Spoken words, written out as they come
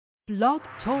Blog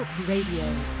Talk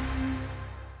Radio.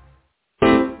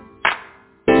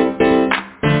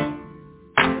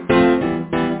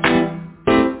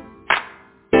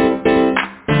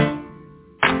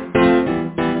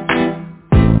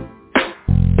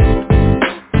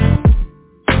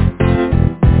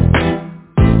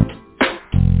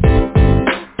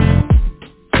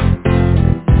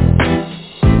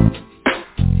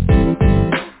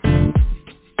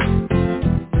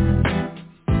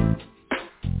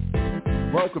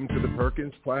 Welcome to the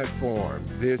Perkins Platform.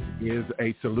 This is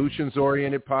a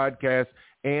solutions-oriented podcast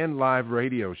and live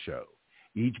radio show.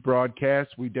 Each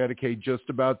broadcast, we dedicate just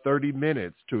about 30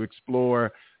 minutes to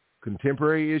explore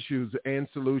contemporary issues and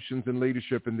solutions in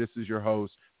leadership, and this is your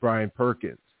host, Brian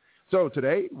Perkins. So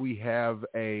today we have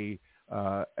a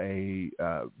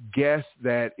guest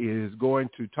that is going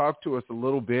to talk to us a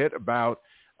little bit about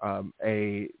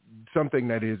something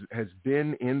that has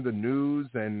been in the news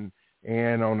and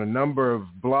on a number of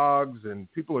blogs, and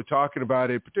people are talking about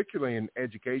it, particularly in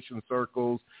education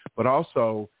circles, but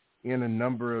also in a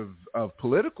number of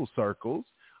political circles,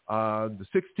 the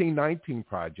 1619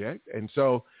 Project. And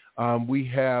so we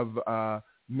have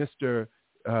Mr.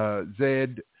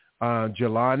 Zaid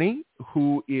Jilani,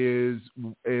 who is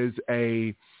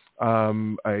a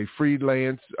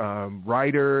freelance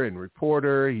writer and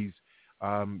reporter. He's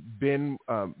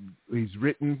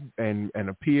written and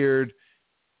appeared,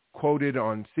 quoted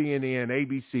on CNN,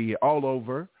 ABC, all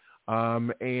over.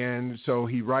 And so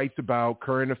he writes about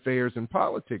current affairs and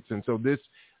politics. And so this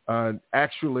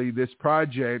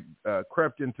project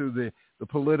crept into the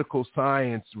political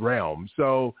science realm.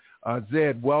 So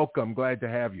Zaid, welcome. Glad to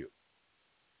have you.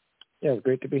 Yeah, it's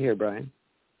great to be here, Brian.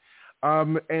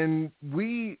 And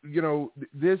we,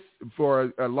 this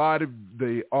for a lot of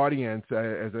the audience,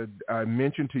 as I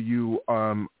mentioned to you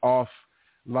offline,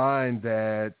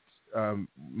 that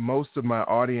most of my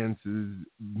audience is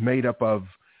made up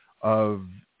of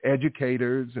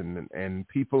educators and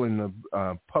people in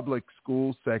the public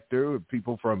school sector,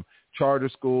 people from charter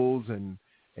schools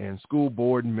and school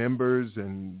board members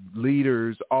and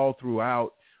leaders all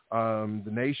throughout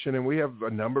the nation. And we have a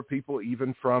number of people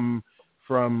even from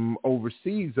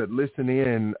overseas that listen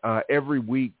in every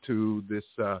week to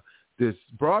this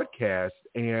broadcast.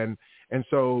 And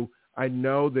so I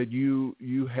know that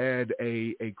you had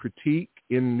a critique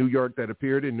in New York that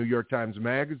appeared in New York Times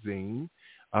Magazine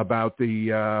about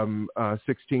the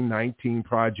 1619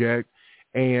 Project,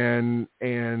 and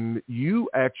you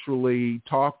actually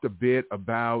talked a bit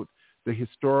about the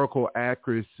historical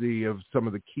accuracy of some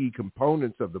of the key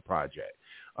components of the project.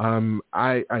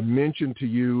 I mentioned to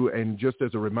you, and just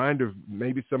as a reminder,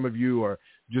 maybe some of you are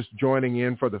just joining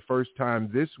in for the first time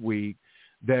this week,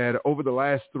 that over the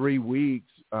last 3 weeks,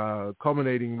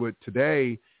 culminating with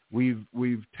today,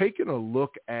 we've taken a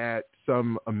look at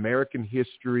some American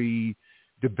history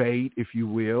debate, if you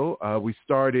will. We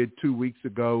started 2 weeks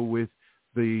ago with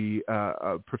the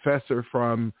professor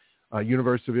from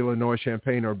University of Illinois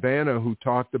Champaign-Urbana, who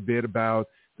talked a bit about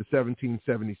the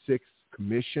 1776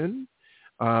 Commission.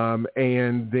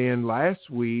 And then last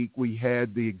week, we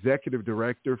had the executive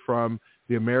director from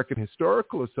the American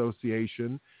Historical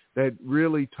Association that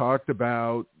really talked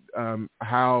about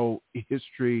how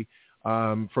history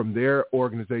from their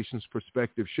organization's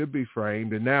perspective should be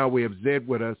framed. And now we have Zaid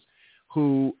with us,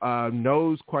 who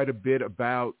knows quite a bit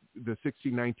about the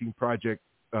 1619 Project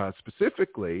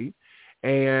specifically,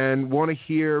 and want to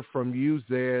hear from you,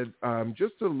 Zaid,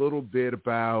 just a little bit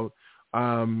about,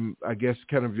 I guess,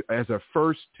 kind of as a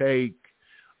first take.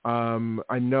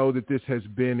 I know that this has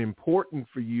been important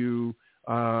for you,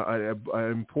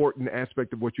 an important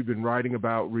aspect of what you've been writing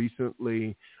about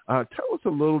recently. Tell us a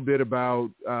little bit about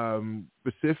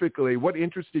specifically what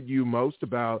interested you most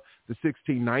about the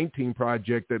 1619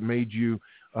 Project that made you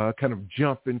kind of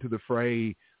jump into the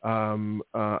fray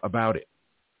about it.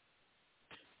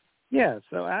 Yeah,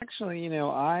 so actually,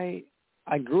 I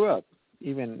grew up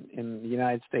even in the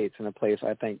United States in a place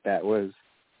I think that was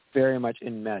very much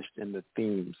enmeshed in the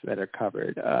themes that are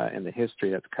covered in the history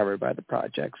that's covered by the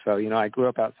project. So, I grew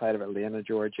up outside of Atlanta,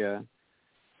 Georgia.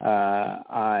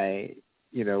 I,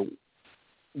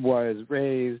 was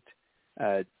raised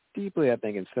deeply, I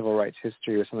think, in civil rights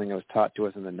history, was something that was taught to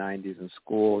us in the 90s in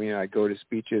school. I go to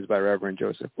speeches by Reverend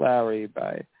Joseph Lowery,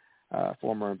 by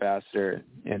former Ambassador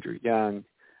Andrew Young.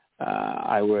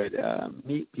 I would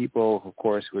meet people, of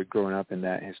course, who had grown up in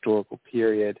that historical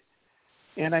period.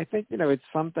 And I think, it's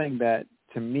something that,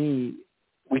 to me,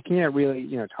 we can't really,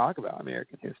 talk about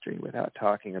American history without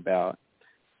talking about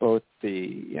both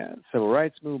the civil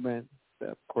rights movement,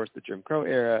 of course, the Jim Crow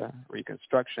era,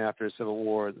 Reconstruction after the Civil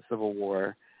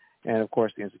War, and of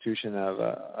course the institution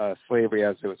of slavery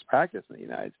as it was practiced in the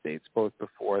United States, both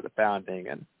before the founding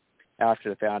and after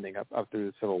the founding up through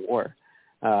the Civil War.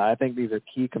 I think these are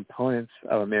key components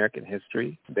of American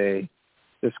history. They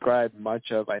describe much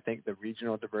of, I think, the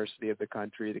regional diversity of the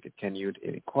country, the continued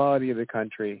inequality of the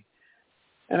country.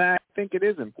 And I think it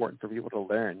is important for people to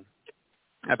learn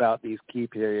about these key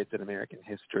periods in American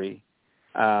history.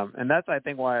 And that's, I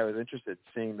think, why I was interested in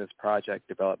seeing this project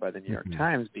developed by the New York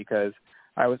Times, because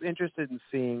I was interested in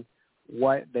seeing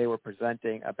what they were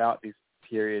presenting about these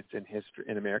periods in history,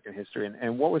 in American history,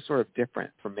 and what was sort of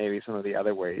different from maybe some of the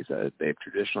other ways that they've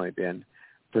traditionally been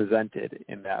presented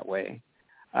in that way.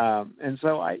 And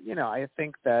so I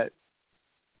think that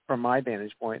from my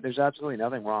vantage point, there's absolutely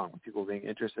nothing wrong with people being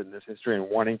interested in this history and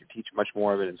wanting to teach much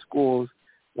more of it in schools,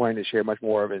 wanting to share much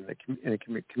more of it in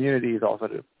the communities, also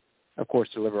to, of course,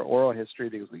 deliver oral history,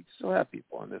 because we still have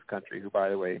people in this country who, by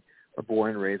the way, were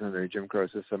born and raised under a Jim Crow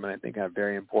system, and I think have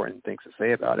very important things to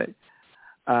say about it.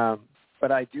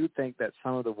 But I do think that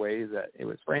some of the ways that it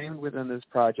was framed within this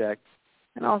project,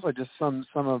 and also just some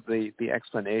of the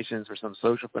explanations for some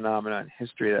social phenomena and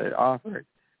history that it offered,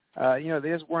 they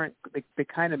just weren't, they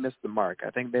kind of missed the mark. I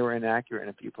think they were inaccurate in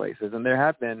a few places. And there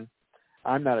have been,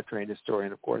 I'm not a trained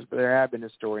historian, of course, but there have been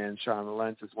historians, Sean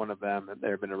Lentz is one of them, and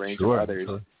there have been a range of others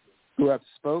who have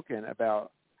spoken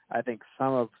about, I think,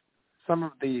 some of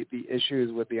the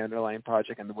issues with the underlying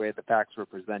project and the way the facts were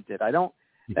presented.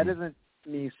 That isn't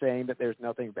me saying that there's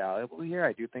nothing valuable here.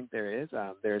 I do think there is.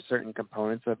 There are certain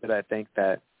components of it, I think,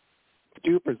 that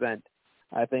do present,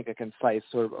 I think, a concise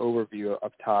sort of overview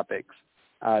of topics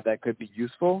that could be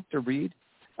useful to read.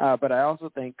 But I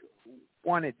also think,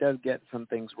 one, it does get some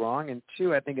things wrong, and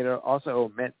two, I think it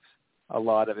also omits a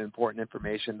lot of important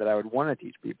information that I would want to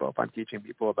teach people if I'm teaching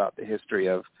people about the history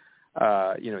of,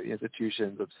 the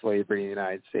institutions of slavery in the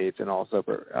United States, and also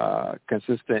for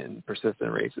consistent and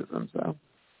persistent racism. So.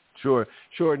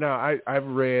 Sure. Now, I've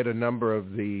read a number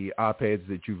of the op-eds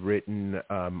that you've written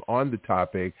on the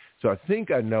topic, so I think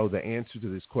I know the answer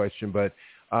to this question. But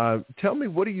tell me,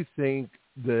 what do you think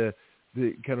the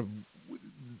kind of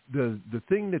the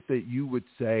thing that you would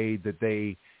say that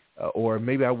they, or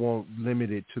maybe I won't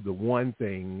limit it to the one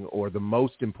thing or the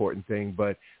most important thing,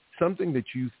 but something that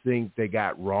you think they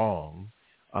got wrong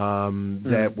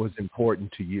that was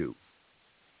important to you?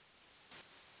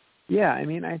 Yeah, I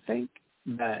mean, I think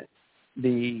that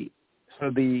the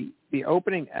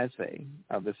opening essay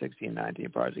of the 1619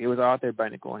 Project, it was authored by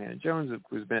Nicole Hannah-Jones,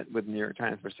 who's been with the New York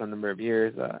Times for some number of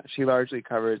years. She largely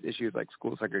covers issues like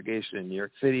school segregation in New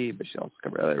York City, but she also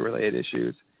covered other related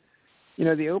issues.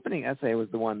 The opening essay was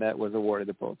the one that was awarded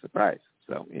the Pulitzer Prize.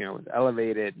 So, it was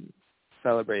elevated and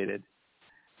celebrated.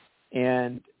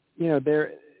 And,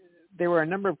 there were a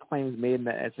number of claims made in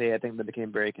that essay, I think, that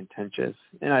became very contentious,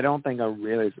 and I don't think are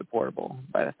really supportable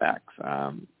by the facts.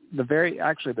 The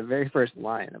very first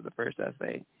line of the first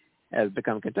essay has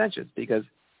become contentious because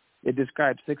it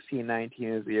describes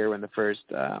 1619 as the year when the first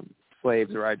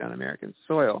slaves arrived on American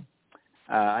soil.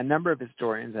 A number of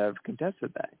historians have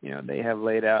contested that. They have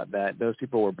laid out that those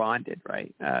people were bonded,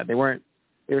 right? They were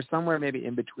somewhere maybe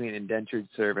in between indentured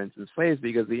servants and slaves,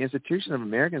 because the institution of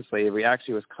American slavery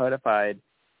actually was codified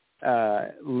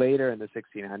later in the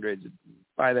 1600s.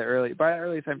 By the early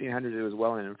 1700s, it was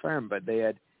well and firm, but they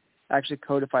had actually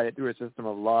codified it through a system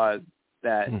of laws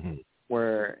that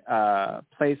were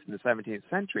placed in the 17th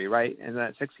century, right? And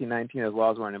that 1619, those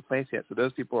laws weren't in place yet, so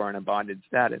those people were in a bonded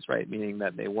status, right? Meaning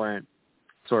that they weren't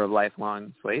sort of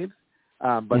lifelong slaves.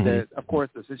 But of course,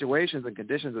 the situations and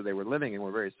conditions that they were living in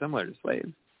were very similar to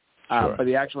slaves. But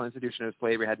the actual institution of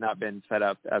slavery had not been set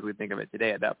up as we think of it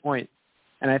today at that point.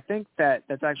 And I think that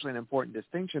that's actually an important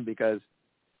distinction, because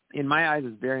in my eyes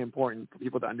it's very important for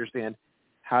people to understand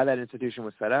how that institution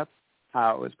was set up,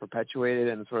 how it was perpetuated,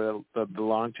 and sort of the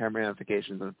long-term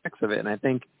ramifications and effects of it. And I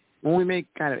think when we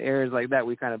make kind of errors like that,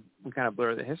 we kind of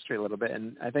blur the history a little bit.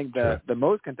 And I think the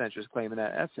most contentious claim in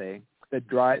that essay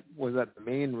was that the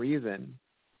main reason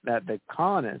that the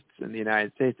colonists in the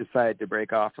United States decided to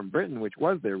break off from Britain, which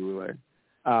was their ruler,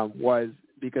 was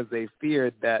because they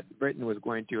feared that Britain was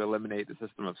going to eliminate the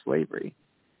system of slavery.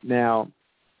 Now,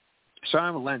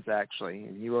 Sean Lentz, actually,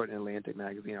 and he wrote an Atlantic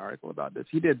magazine article about this,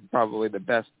 he did probably the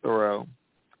best thorough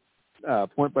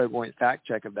point-by-point fact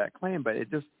check of that claim, but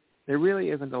there really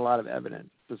isn't a lot of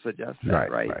evidence to suggest that,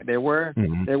 right? There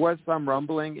was some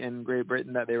rumbling in Great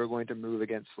Britain that they were going to move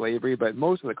against slavery, but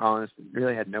most of the colonists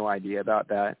really had no idea about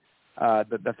that.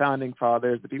 The founding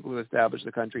fathers, the people who established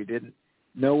the country,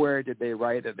 nowhere did they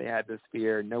write that they had this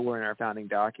fear. Nowhere in our founding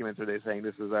documents are they saying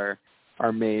this is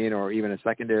our main or even a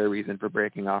secondary reason for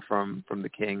breaking off from the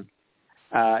king.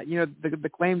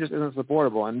 the claim just isn't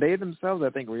supportable. And they themselves, I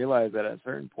think, realized that at a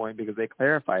certain point because they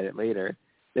clarified it later.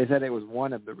 They said it was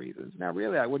one of the reasons. Now,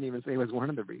 really, I wouldn't even say it was one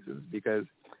of the reasons because,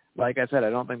 like I said, I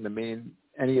don't think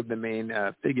any of the main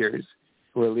figures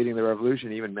who are leading the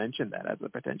revolution even mentioned that as a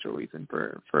potential reason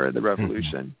for the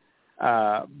revolution.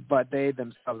 But they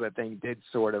themselves, I think, did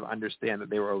sort of understand that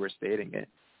they were overstating it.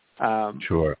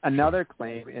 Sure. Another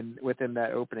claim within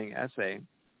that opening essay,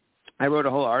 I wrote a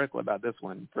whole article about this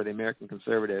one for the American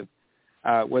Conservative,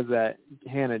 was that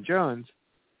Hannah Jones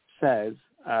says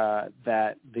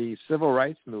that the civil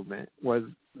rights movement was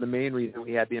the main reason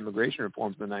we had the immigration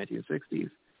reforms in the 1960s.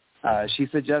 She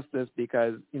suggests this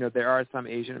because, there are some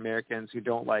Asian Americans who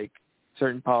don't like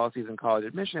certain policies in college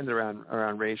admissions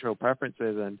around racial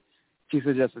preferences, and she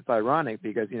suggests it's ironic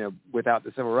because, without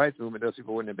the civil rights movement, those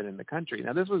people wouldn't have been in the country.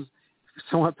 Now, this was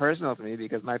somewhat personal to me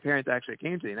because my parents actually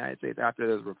came to the United States after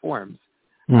those reforms.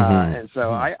 And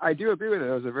so I do agree with it.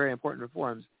 Those are very important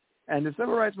reforms. And the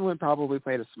civil rights movement probably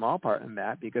played a small part in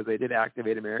that because they did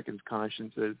activate Americans'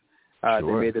 consciences. They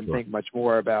made them think much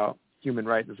more about human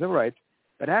rights and civil rights.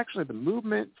 But actually, the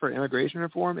movement for immigration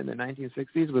reform in the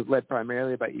 1960s was led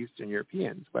primarily by Eastern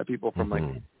Europeans, by people from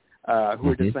who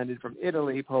were descended from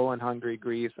Italy, Poland, Hungary,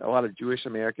 Greece, a lot of Jewish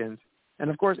Americans, and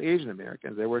of course Asian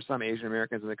Americans. There were some Asian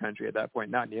Americans in the country at that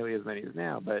point, not nearly as many as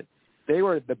now, but they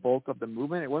were the bulk of the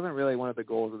movement. It wasn't really one of the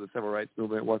goals of the civil rights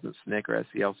movement. It wasn't SNCC or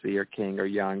SCLC or King or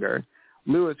Young or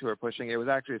Lewis who were pushing it. It was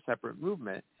actually a separate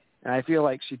movement. And I feel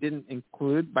like she didn't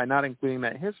include, by not including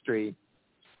that history,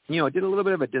 it did a little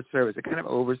bit of a disservice. It kind of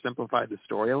oversimplified the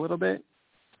story a little bit,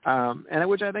 and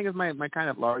which I think is my kind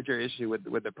of larger issue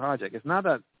with the project. It's not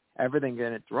that everything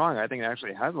in it's wrong. I think it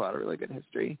actually has a lot of really good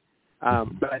history,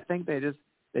 but I think they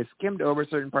skimmed over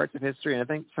certain parts of history, and I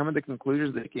think some of the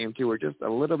conclusions they came to were just a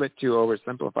little bit too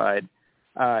oversimplified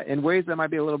in ways that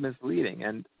might be a little misleading.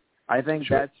 And I think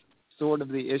that's sort of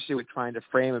the issue with trying to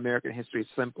frame American history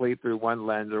simply through one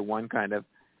lens or one kind of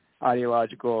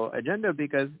ideological agenda,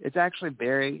 because it's actually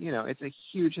very, it's a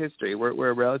huge history. We're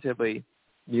a relatively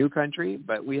new country,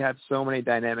 but we have so many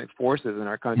dynamic forces in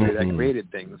our country that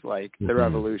created things like the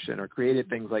revolution or created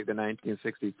things like the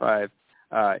 1965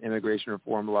 immigration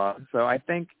reform law. So I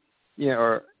think,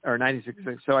 or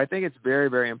 1966. So I think it's very,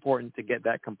 very important to get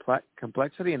that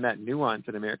complexity and that nuance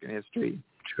in American history.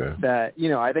 Sure. That,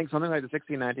 I think something like the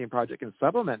 1619 Project can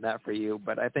supplement that for you,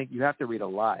 but I think you have to read a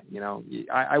lot.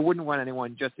 I wouldn't want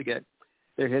anyone just to get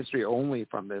their history only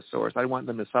from this source. I want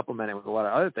them to supplement it with a lot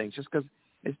of other things just because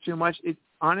it's too much.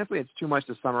 Honestly, it's too much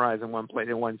to summarize in one place,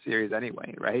 in one series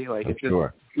anyway, right? Like, it's just,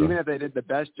 even if they did the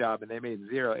best job and they made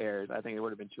zero errors, I think it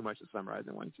would have been too much to summarize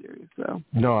in one series. So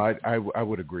no, I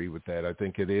would agree with that. I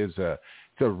think it's a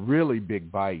really big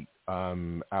bite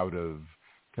out of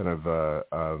kind of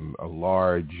a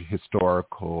large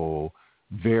historical,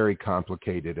 very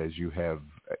complicated, as you have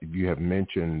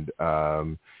mentioned,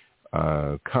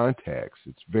 context.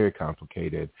 It's very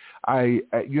complicated. I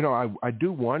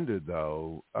do wonder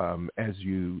though, as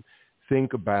you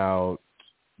think about,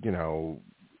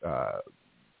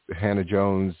 Hannah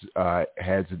Jones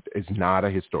is not a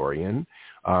historian,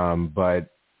 but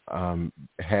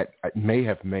may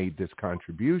have made this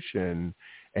contribution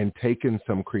and taken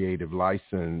some creative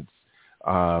license,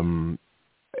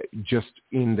 just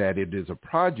in that it is a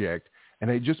project.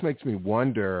 And it just makes me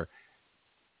wonder,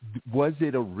 was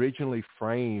it originally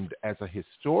framed as a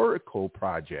historical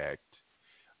project,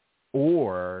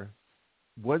 or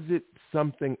was it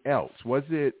something else? Was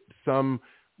it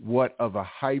somewhat of a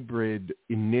hybrid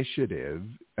initiative?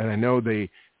 And I know they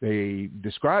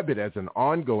describe it as an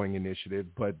ongoing initiative,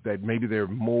 but that maybe there are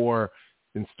more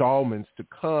installments to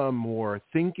come, more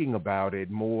thinking about it,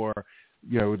 more,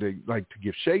 they like to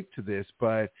give shape to this.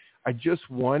 But I just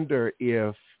wonder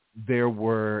if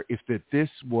this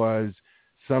was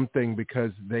something,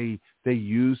 because they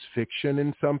use fiction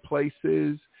in some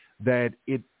places, that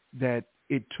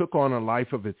it took on a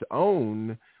life of its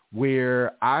own,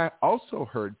 where I also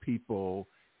heard people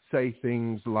say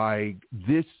things like,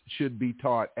 this should be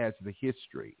taught as the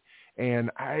history.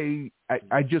 And I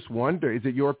just wonder, is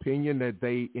it your opinion that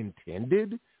they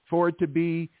intended for it to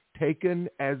be taken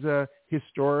as a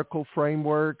historical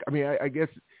framework? I mean, I guess,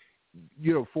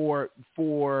 for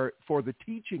the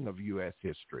teaching of U.S.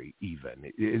 history,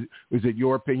 even, is it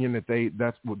your opinion that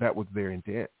that was their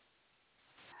intent?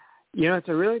 It's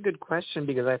a really good question,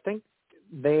 because I think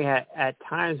they at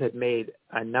times had made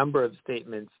a number of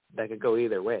statements that could go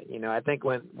either way. I think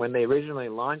when they originally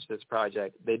launched this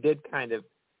project, they did kind of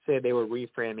say they were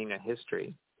reframing a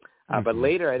history. But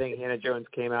later, I think Hannah Jones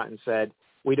came out and said,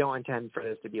 we don't intend for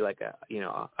this to be like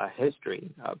a history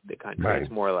of the country. Right.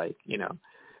 It's more like,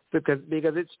 because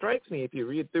it strikes me, if you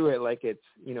read through it, like it's,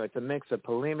 you know, it's a mix of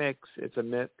polemics, it's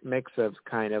a mix of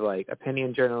kind of like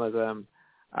opinion journalism.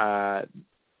 I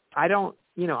don't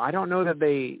know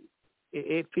that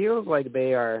it feels like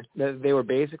they were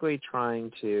basically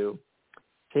trying to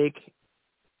take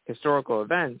historical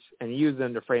events and use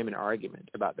them to frame an argument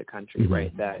about the country,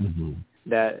 right? That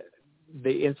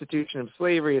the institution of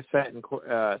slavery is set in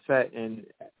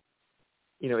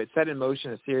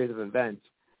motion a series of events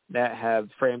that have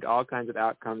framed all kinds of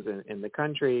outcomes in the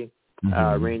country,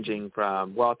 ranging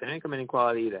from wealth and income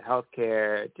inequality to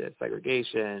healthcare to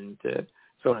segregation to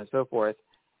so on and so forth.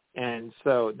 And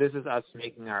so this is us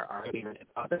making our argument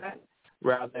about that,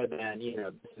 rather than, you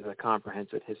know, this is a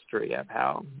comprehensive history of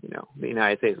how, you know, the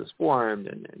United States was formed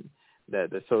and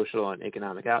the social and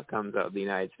economic outcomes of the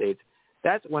United States.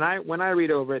 That's when I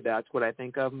read over it, that's what I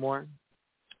think of more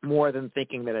than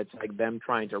thinking that it's like them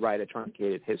trying to write a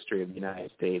truncated history of the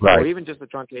United States, or even just a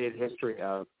truncated history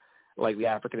of like the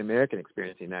African American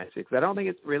experience in the United States. I don't think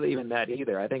it's really even that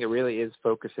either. I think it really is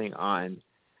focusing on,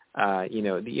 you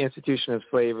know, the institution of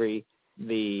slavery,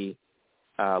 the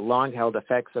long-held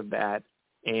effects of that,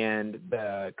 and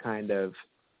the kind of,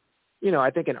 you know, I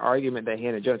think an argument that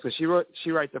Hannah Jones, because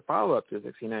she writes a follow-up to the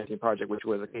 1619 Project, which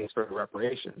was a case for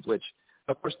reparations, which,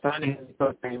 of course, Tanya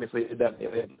famously did that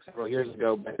several years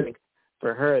ago, but I think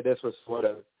for her, this was sort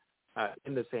of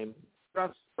in the same,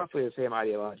 roughly the same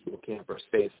ideological camp or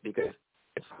space, because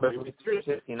if somebody reads through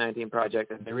the 1619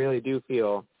 Project, and they really do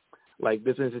feel like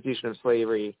this institution of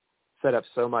slavery set up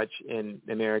so much in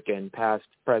American past,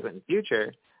 present, and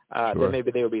future, then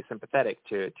maybe they would be sympathetic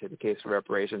to the case for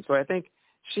reparations. So I think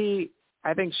she,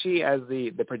 as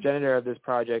the progenitor of this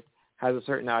project, has a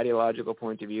certain ideological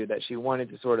point of view that she wanted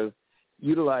to sort of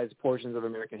utilize portions of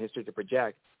American history to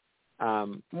project,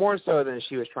 more so than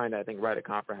she was trying to, I think, write a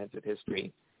comprehensive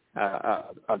history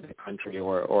of the country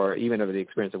or even of the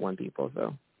experience of one people.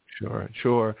 So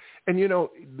Sure. And, you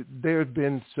know, there have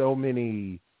been so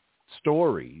many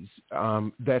stories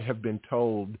that have been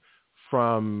told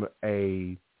from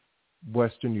a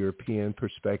Western European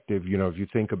perspective. You know, if you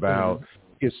think about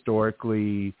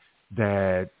historically,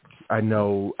 that I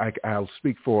know I'll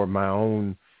speak for my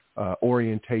own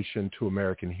orientation to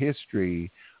American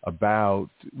history about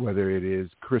whether it is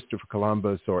Christopher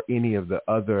Columbus or any of the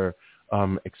other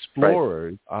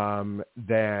explorers,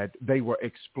 that they were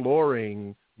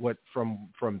exploring what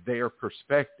from their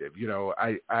perspective. You know,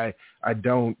 I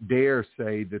don't dare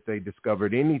say that they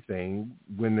discovered anything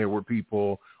when there were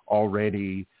people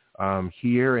already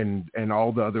here and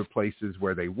all the other places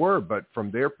where they were, but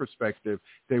from their perspective,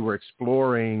 they were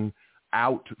exploring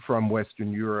out from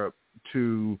Western Europe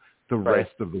to the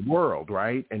rest of the world,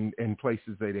 right? And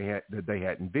places that they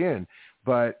hadn't been.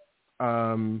 But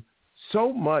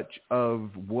so much of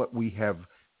what we have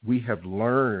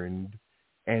learned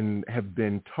and have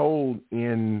been told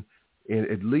in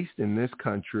at least in this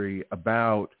country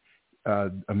about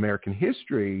American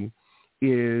history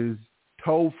is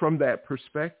told from that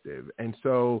perspective. And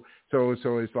so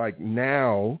it's like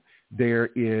now there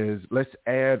is, let's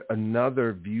add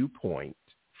another viewpoint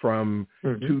from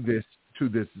to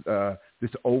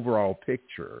this overall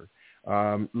picture.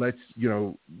 Let's, you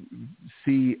know,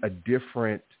 see a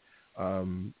different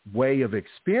way of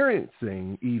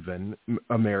experiencing even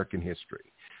American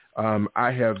history.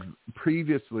 I have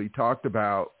previously talked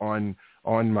about on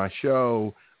my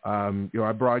show, you know,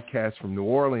 I broadcast from New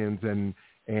Orleans, and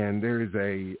there is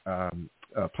a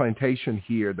plantation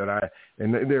here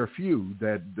and there are a few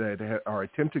that are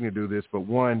attempting to do this, but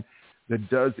one that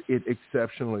does it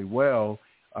exceptionally well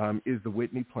is the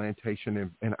Whitney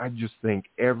Plantation. And I just think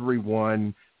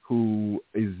everyone who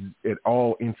is at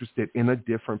all interested in a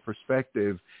different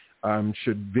perspective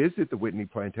should visit the Whitney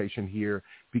Plantation here,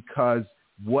 because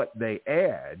what they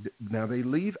add, now they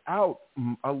leave out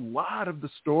a lot of the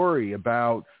story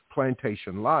about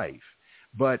plantation life,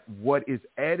 but what is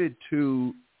added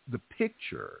to the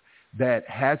picture that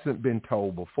hasn't been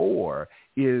told before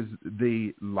is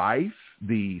the life,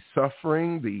 the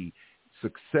suffering, the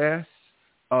success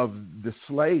of the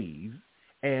slave.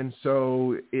 And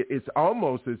so it's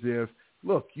almost as if,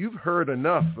 look, you've heard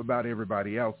enough about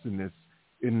everybody else in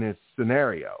this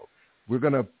scenario. We're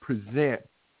going to present,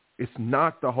 it's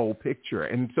not the whole picture.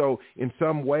 And so in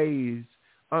some ways,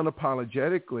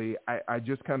 unapologetically, I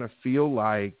just kind of feel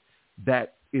like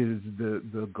that is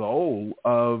the goal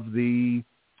of the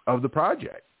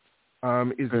project,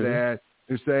 is that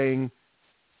they're saying,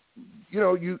 you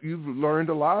know, you've learned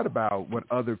a lot about what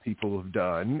other people have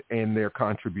done and their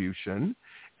contribution,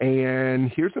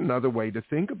 and here's another way to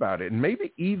think about it, and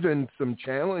maybe even some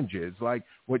challenges like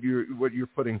what you're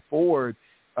putting forward,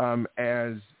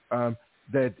 as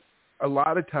that a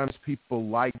lot of times people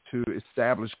like to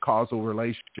establish causal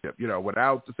relationship.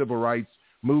 Without the civil rights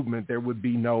movement, there would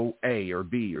be no A or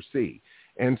B or C.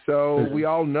 And so we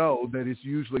all know that it's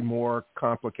usually more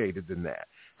complicated than that.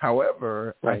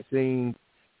 However, right.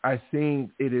 I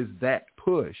think it is that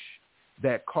push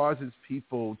that causes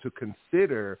people to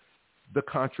consider the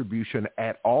contribution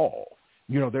at all.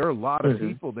 There are a lot of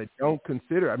people that don't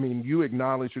consider. I mean, you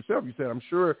acknowledge yourself. You said, I'm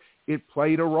sure it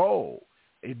played a role.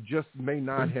 It just may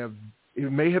not have.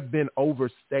 It may have been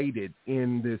overstated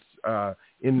in this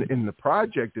in the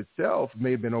project itself.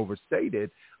 May have been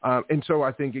overstated, and so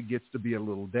I think it gets to be a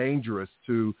little dangerous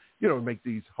to make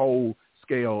these whole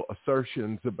scale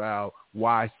assertions about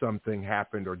why something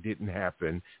happened or didn't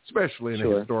happen, especially in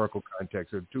a historical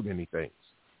context of too many things.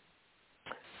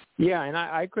 Yeah, and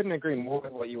I couldn't agree more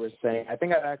with what you were saying. I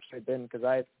think I've actually been, because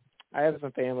I have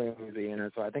some family in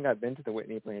Louisiana, so I think I've been to the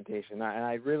Whitney Plantation, and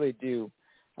I really do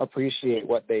appreciate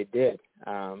what they did.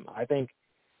 I think,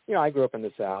 I grew up in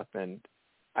the South, and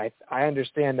I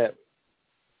understand that,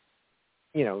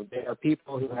 there are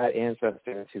people who had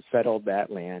ancestors who settled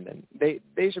that land, and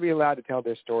they should be allowed to tell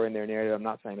their story and their narrative. I'm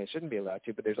not saying they shouldn't be allowed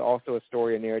to, but there's also a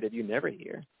story and narrative you never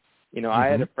hear. I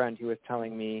had a friend who was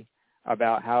telling me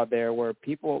about how there were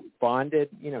people bonded,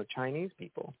 Chinese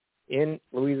people in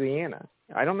Louisiana.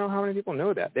 I don't know how many people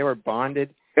know that. They were bonded,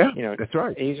 that's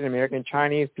right. Asian American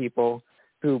Chinese people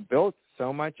who built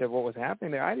so much of what was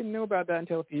happening there. I didn't know about that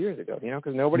until a few years ago,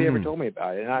 because nobody ever told me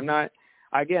about it. And I'm not,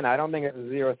 again, I don't think it's a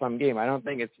zero-sum game. I don't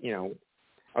think it's,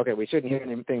 okay, we shouldn't hear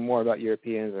anything more about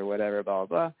Europeans or whatever, blah,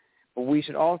 blah, blah. But we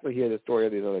should also hear the story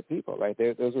of these other people, right?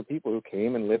 Those were people who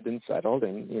came and lived and settled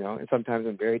and, and sometimes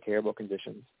in very terrible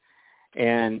conditions.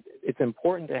 And it's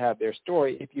important to have their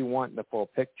story if you want the full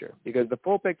picture, because the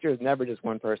full picture is never just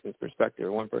one person's perspective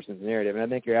or one person's narrative. And I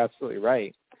think you're absolutely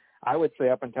right. I would say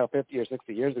up until 50 or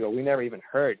 60 years ago, we never even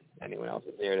heard anyone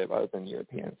else's narrative other than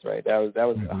Europeans, right? That was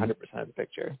 100% of the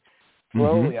picture.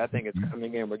 Slowly, I think it's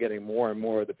coming in. We're getting more and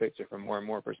more of the picture from more and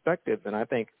more perspectives, and I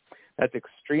think that's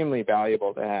extremely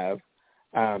valuable to have.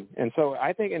 And so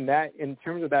I think in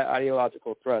terms of that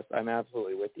ideological thrust, I'm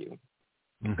absolutely with you.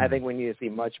 I think we need to see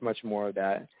much, much more of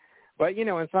that. But,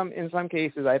 in some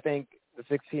cases, I think the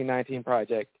 1619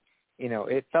 Project,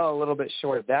 it fell a little bit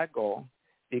short of that goal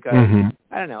because,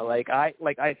 I don't know, like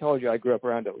I told you, I grew up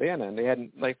around Atlanta, and they had,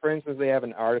 for instance, they have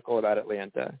an article about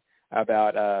Atlanta,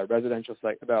 about residential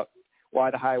about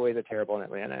why the highways are terrible in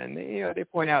Atlanta. And, they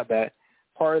point out that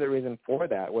part of the reason for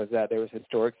that was that there was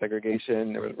historic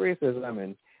segregation, there was racism,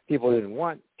 and people didn't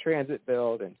want transit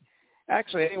built. And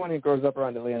actually, anyone who grows up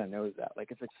around Atlanta knows that.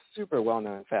 It's a super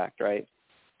well-known fact, right?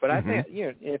 But I think,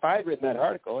 if I had written that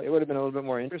article, it would have been a little bit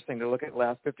more interesting to look at the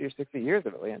last 50 or 60 years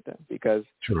of Atlanta, because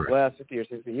the last 50 or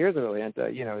 60 years of Atlanta,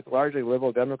 it's largely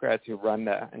liberal Democrats who run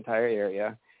the entire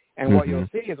area. And what you'll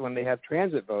see is when they have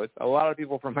transit votes, a lot of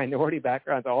people from minority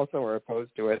backgrounds also are opposed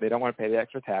to it. They don't want to pay the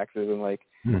extra taxes. And,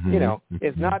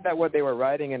 it's not that what they were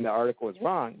writing in the article was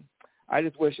wrong. I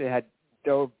just wish it had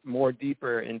dove more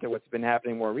deeper into what's been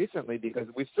happening more recently, because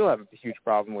we still have a huge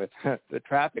problem with the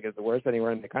traffic is the worst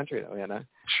anywhere in the country in Atlanta.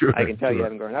 I can tell you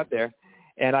haven't grown up there.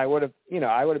 And I would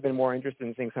have been more interested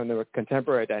in seeing some of the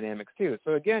contemporary dynamics too.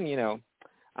 So again,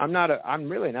 I'm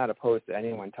really not opposed to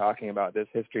anyone talking about this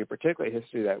history, particularly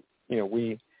history that,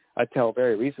 we until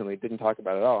very recently didn't talk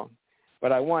about at all.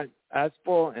 But I want as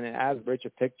full and as rich a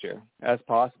picture as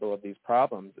possible of these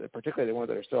problems, particularly the ones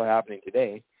that are still happening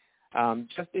today.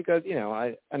 Just because,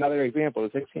 another example,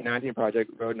 the 1619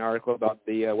 Project wrote an article about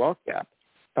the wealth gap,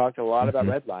 talked a lot about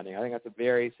redlining. I think that's a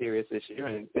very serious issue,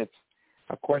 and it's,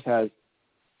 of course, has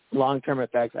long-term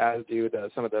effects, as do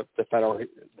some of the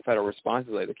federal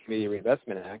responses, like the Community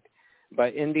Reinvestment Act.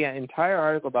 But in the entire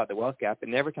article about the wealth gap, it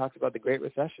never talks about the Great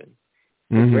Recession.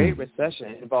 The Great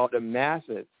Recession involved a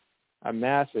massive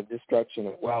destruction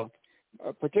of wealth,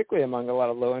 particularly among a lot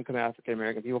of low-income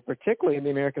African-American people, particularly in the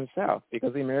American South,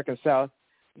 because the American South,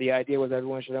 the idea was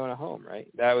everyone should own a home, right?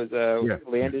 That was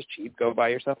land is cheap, go buy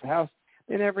yourself a house.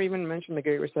 They never even mentioned the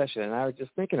Great Recession. And I was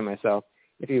just thinking to myself,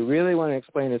 if you really want to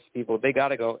explain this to people, they got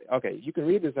to go, okay, you can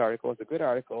read this article. It's a good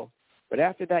article. But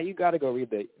after that, you got to go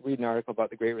read an article about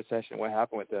the Great Recession, what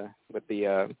happened with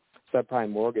the subprime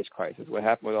mortgage crisis, what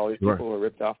happened with all these people who were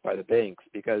ripped off by the banks.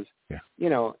 Because,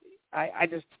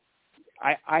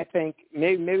 I think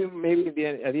maybe at the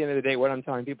end of the day, what I'm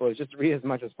telling people is just read as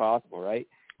much as possible, right?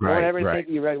 Don't ever think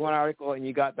you read one article and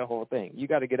you got the whole thing. You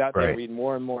got to get out there and read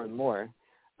more and more and more.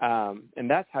 And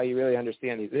that's how you really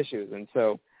understand these issues. And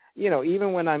so,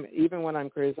 even when I'm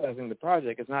criticizing the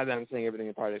project, it's not that I'm saying everything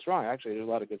in the project's wrong. Actually, there's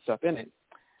a lot of good stuff in it.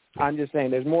 I'm just saying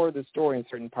there's more of the story in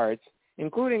certain parts,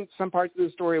 including some parts of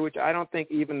the story which I don't think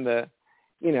even the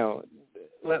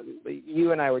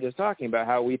you and I were just talking about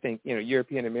how we think,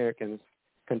 European Americans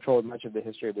controlled much of the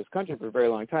history of this country for a very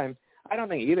long time. I don't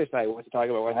think either side wants to talk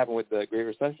about what happened with the Great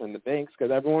Recession and the banks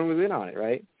because everyone was in on it,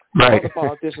 right? Right. All the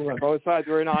politicians on both sides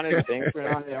were in on it. The banks were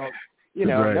in on it.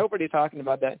 Right. Nobody's talking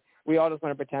about that. We all just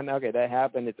want to pretend, okay, that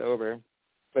happened, it's over.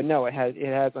 But no, it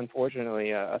has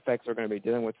unfortunately effects we're going to be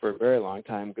dealing with for a very long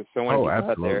time because so many people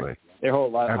had their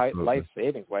whole life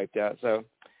savings wiped out. So,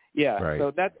 yeah. Right.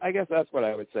 So I guess that's what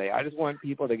I would say. I just want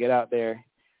people to get out there,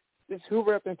 just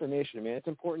hoover up information. I mean, it's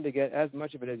important to get as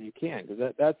much of it as you can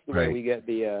because that's the way we get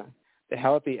the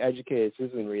healthy, educated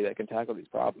citizenry that can tackle these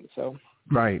problems. So.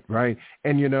 Right.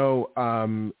 And, you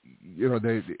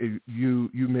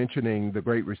mentioning the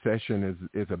Great Recession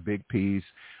is a big piece.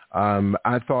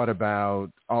 I thought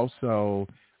about also,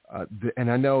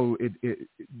 and I know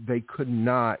they could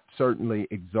not certainly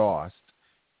exhaust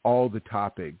all the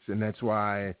topics. And that's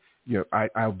why,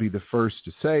 I'll be the first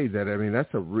to say that, I mean,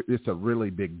 it's a really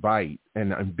big bite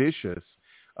and ambitious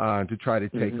to try to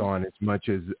take on as much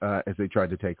as they tried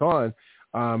to take on.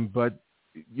 But,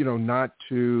 not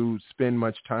to spend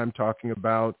much time talking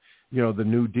about, the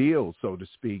New Deal, so to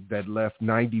speak, that left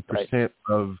 90%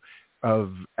 of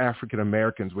African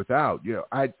Americans without.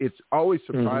 It's always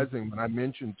surprising when I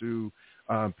mention to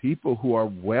people who are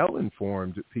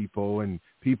well-informed people and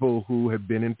people who have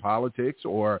been in politics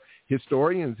or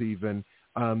historians even,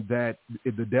 that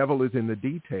the devil is in the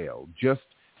detail. Just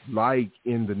like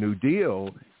in the New Deal,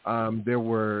 there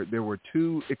were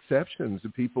two exceptions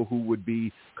of people who would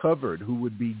be covered, who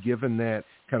would be given that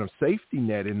kind of safety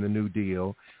net in the New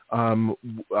Deal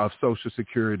of Social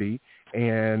Security,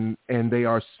 and they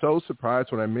are so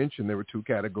surprised when I mentioned there were two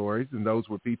categories, and those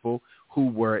were people who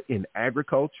were in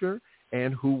agriculture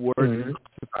and who were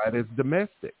classified as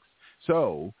domestics.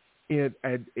 So at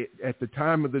the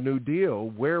time of the New Deal,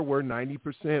 where were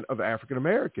 90% of African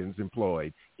Americans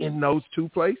employed? In those two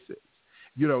places.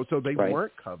 So they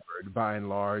weren't covered by and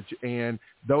large. And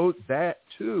that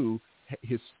too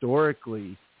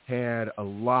historically had a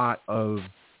lot of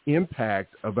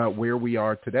impact about where we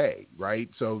are today, right?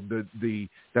 So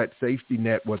that safety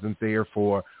net wasn't there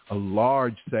for a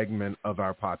large segment of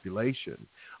our population.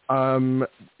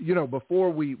 Before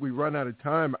we run out of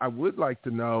time, I would like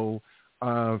to know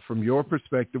from your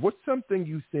perspective, what's something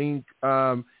you think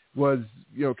was,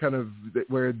 kind of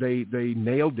where they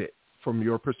nailed it from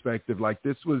your perspective? Like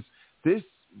this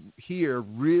here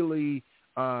really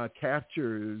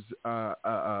captures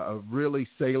a really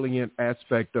salient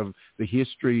aspect of the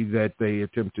history that they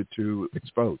attempted to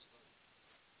expose.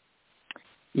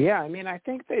 Yeah, I mean, I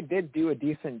think they did do a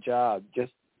decent job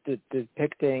just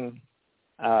depicting,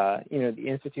 the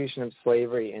institution of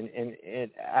slavery and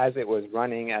as it was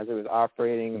running, as it was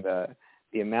operating,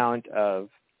 the amount of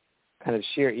kind of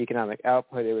sheer economic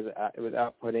output it was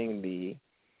outputting,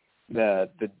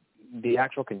 the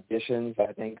actual conditions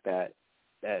I think that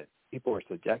people were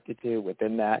subjected to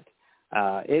within that.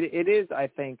 It is, I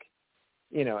think,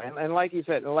 and like you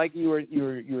said, like you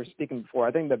were speaking before,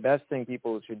 I think the best thing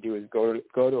people should do is go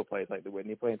to a place like the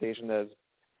Whitney Plantation that has,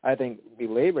 I think,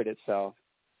 belabored itself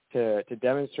to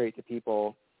demonstrate to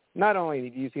people. Not only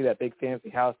do you see that big fancy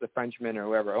house, the Frenchmen or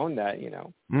whoever owned that,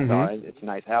 it's a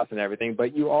nice house and everything,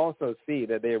 but you also see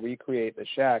that they recreate the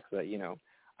shacks that,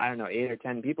 8 or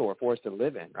 10 people were forced to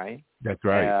live in, right? That's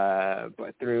right.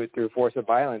 But through force of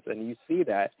violence, and you see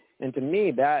that, and to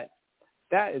me, that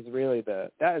is really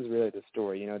the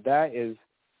story. That is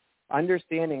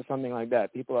understanding something like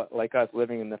that. People like us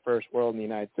living in the first world in the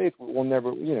United States will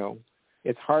never,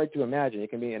 it's hard to imagine. It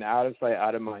can be an out of sight,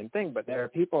 out of mind thing, but there are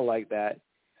people like that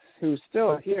who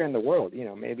still here in the world,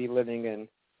 maybe living in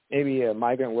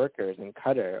migrant workers in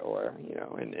Qatar or,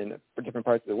 in different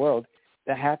parts of the world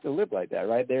that have to live like that,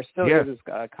 right? There still is this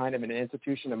kind of an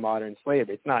institution of modern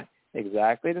slavery. It's not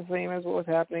exactly the same as what was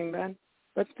happening then,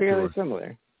 but it's fairly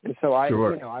similar. And so I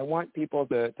want people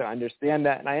to understand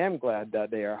that, and I am glad that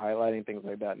they are highlighting things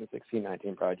like that in the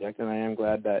 1619 Project, and I am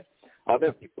glad that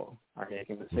other people are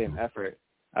making the same effort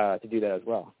to do that as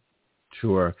well.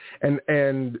 Sure.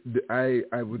 And I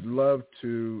would love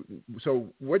to, so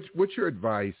what's your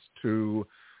advice to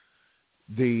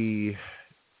the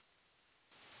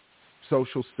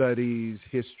social studies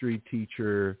history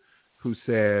teacher who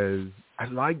says,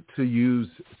 I'd like to use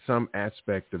some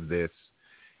aspect of this?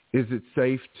 Is it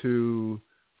safe to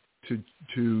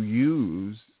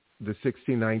use the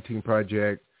 1619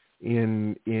 Project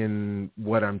in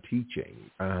what I'm teaching?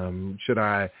 Should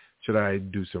I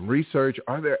do some research?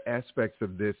 Are there aspects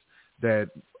of this that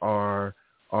are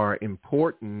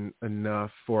important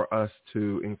enough for us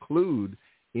to include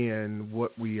in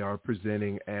what we are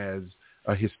presenting as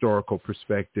a historical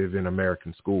perspective in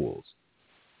American schools.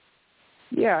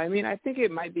 Yeah, I mean, I think it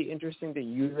might be interesting to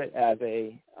use it as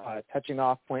a touching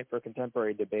off point for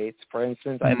contemporary debates. For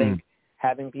instance, I think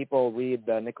having people read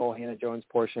the Nicole Hannah-Jones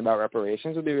portion about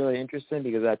reparations would be really interesting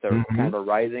because that's a kind of a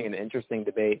rising and interesting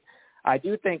debate. I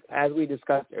do think, as we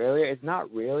discussed earlier, it's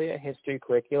not really a history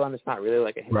curriculum. It's not really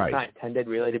like it's not intended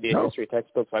really to be a history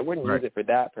textbook, so I wouldn't use it for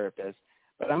that purpose.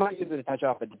 But I might use it to touch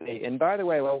off a debate. And by the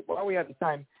way, while we have the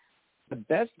time, the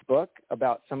best book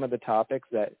about some of the topics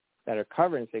that are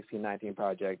covered in 1619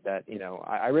 Project that,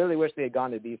 I really wish they had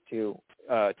gone to these two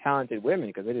talented women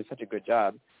because they did such a good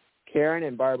job. Karen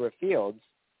and Barbara Fields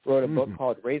wrote a book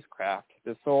called Racecraft,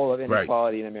 The Soul of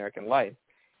Inequality in American Life.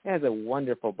 It is a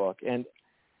wonderful book. And,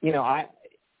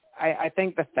 I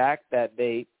think the fact that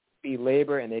they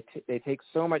belabor and they take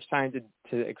so much time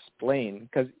to explain,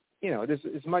 because,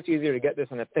 it's much easier to get this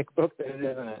in a thick book than it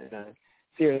is in a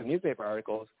series of newspaper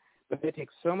articles, but they take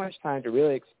so much time to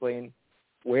really explain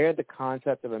where the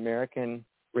concept of American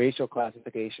racial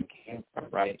classification came from,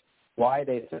 right? Why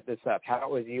they set this up, how it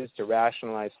was used to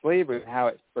rationalize slavery, how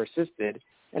it persisted,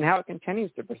 and how it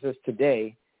continues to persist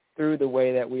today through the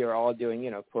way that we are all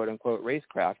doing, quote-unquote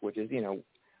racecraft, which is,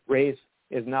 race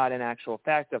is not an actual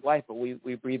fact of life, but we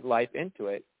breathe life into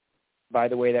it by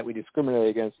the way that we discriminate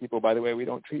against people, by the way we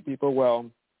don't treat people well,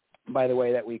 by the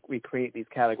way that we create these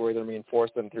categories and reinforce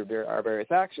them through our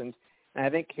various actions. And I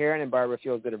think Karen and Barbara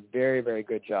Fields did a very, very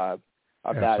good job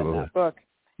of that in that book.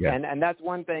 Yeah. And that's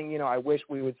one thing, I wish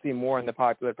we would see more in the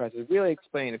popular press is really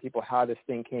explain to people how this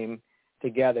thing came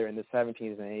together in the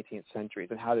 17th and 18th centuries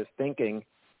and how this thinking,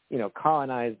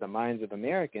 colonized the minds of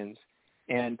Americans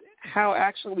and how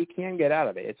actually we can get out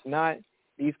of it. It's not,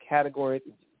 these categories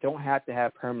don't have to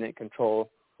have permanent control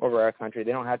over our country.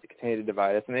 They don't have to continue to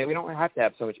divide us, and we don't have to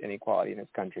have so much inequality in this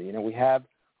country. We have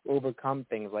overcome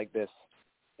things like this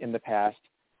in the past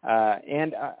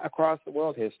and across the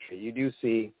world history. You do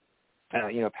see,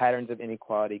 patterns of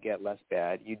inequality get less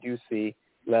bad. You do see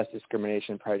less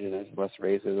discrimination, prejudice, less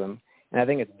racism. And I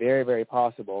think it's very, very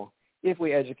possible if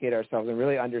we educate ourselves and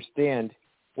really understand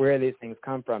where these things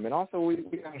come from. And also we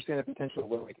understand the potential of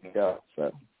where we can go.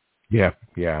 So. Yeah.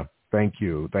 Thank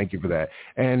you for that.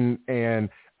 And I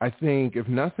think if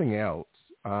nothing else,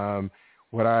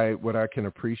 what I can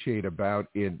appreciate about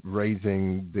it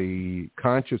raising the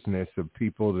consciousness of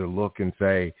people to look and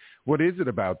say, what is it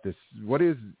about this? What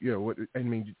is,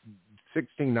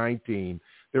 1619,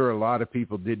 there were a lot of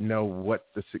people didn't know when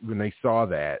they saw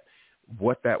that,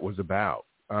 what that was about.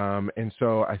 And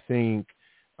so I think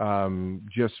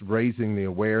just raising the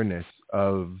awareness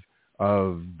of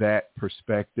that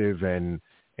perspective and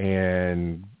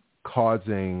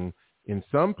causing, in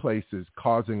some places,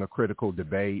 causing a critical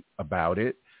debate about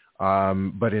it.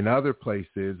 But in other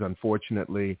places,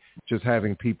 unfortunately, just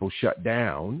having people shut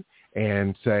down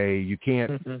and say, you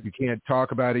can't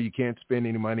talk about it. You can't spend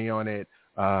any money on it.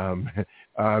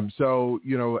 So,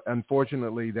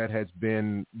 unfortunately, that has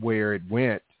been where it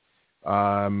went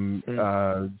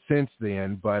since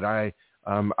then. But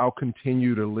I'll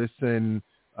continue to listen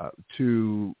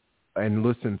to and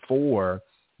listen for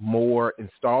more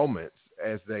installments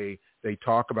as they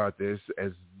talk about this,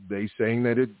 as they saying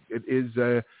that it is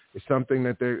something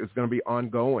that is going to be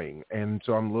ongoing. And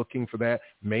so I'm looking for that.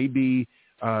 Maybe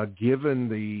given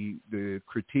the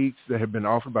critiques that have been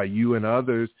offered by you and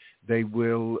others, they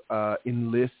will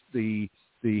enlist the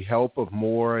help of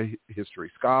more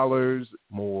history scholars,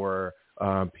 more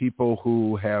people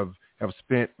who have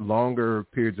spent longer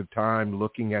periods of time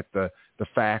looking at the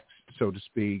facts, so to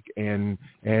speak, and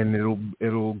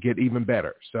it'll get even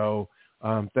better. So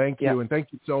thank you, and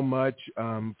thank you so much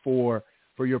for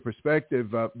your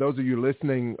perspective. Those of you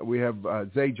listening, we have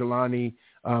Zaid Jilani,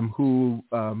 who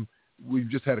we've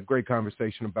just had a great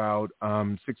conversation about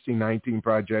 1619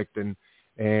 Project, and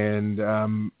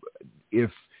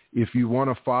if you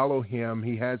want to follow him,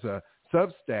 he has a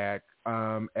Substack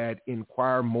at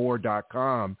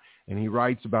inquiremore.com, and he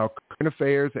writes about current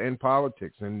affairs and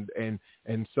politics and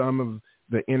some of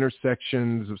the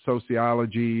intersections of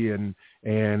sociology and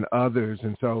others.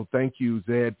 And so thank you,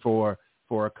 Zed, for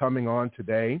coming on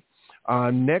today.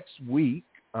 Next week,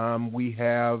 we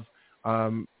have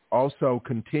also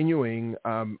continuing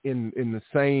in the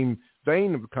same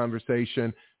vein of the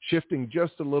conversation, shifting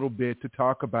just a little bit to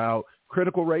talk about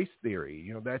critical race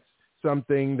theory. That's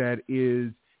something that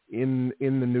is in the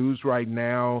news right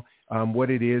now, what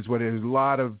it is, a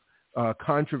lot of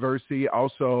controversy,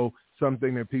 also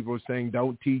something that people are saying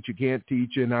don't teach, you can't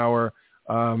teach in our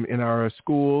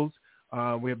schools.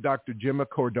 We have Dr. Gemma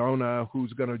Cordona,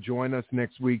 who's going to join us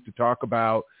next week to talk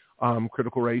about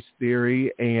critical race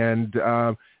theory, and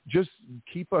just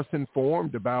keep us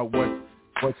informed about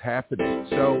what's happening.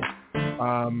 So,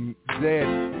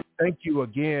 Zaid, thank you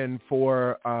again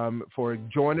for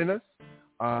joining us,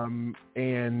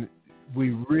 and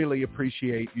we really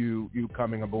appreciate you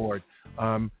coming aboard.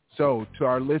 So to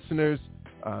our listeners,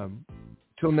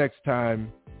 till next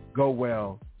time, go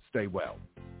well, stay well.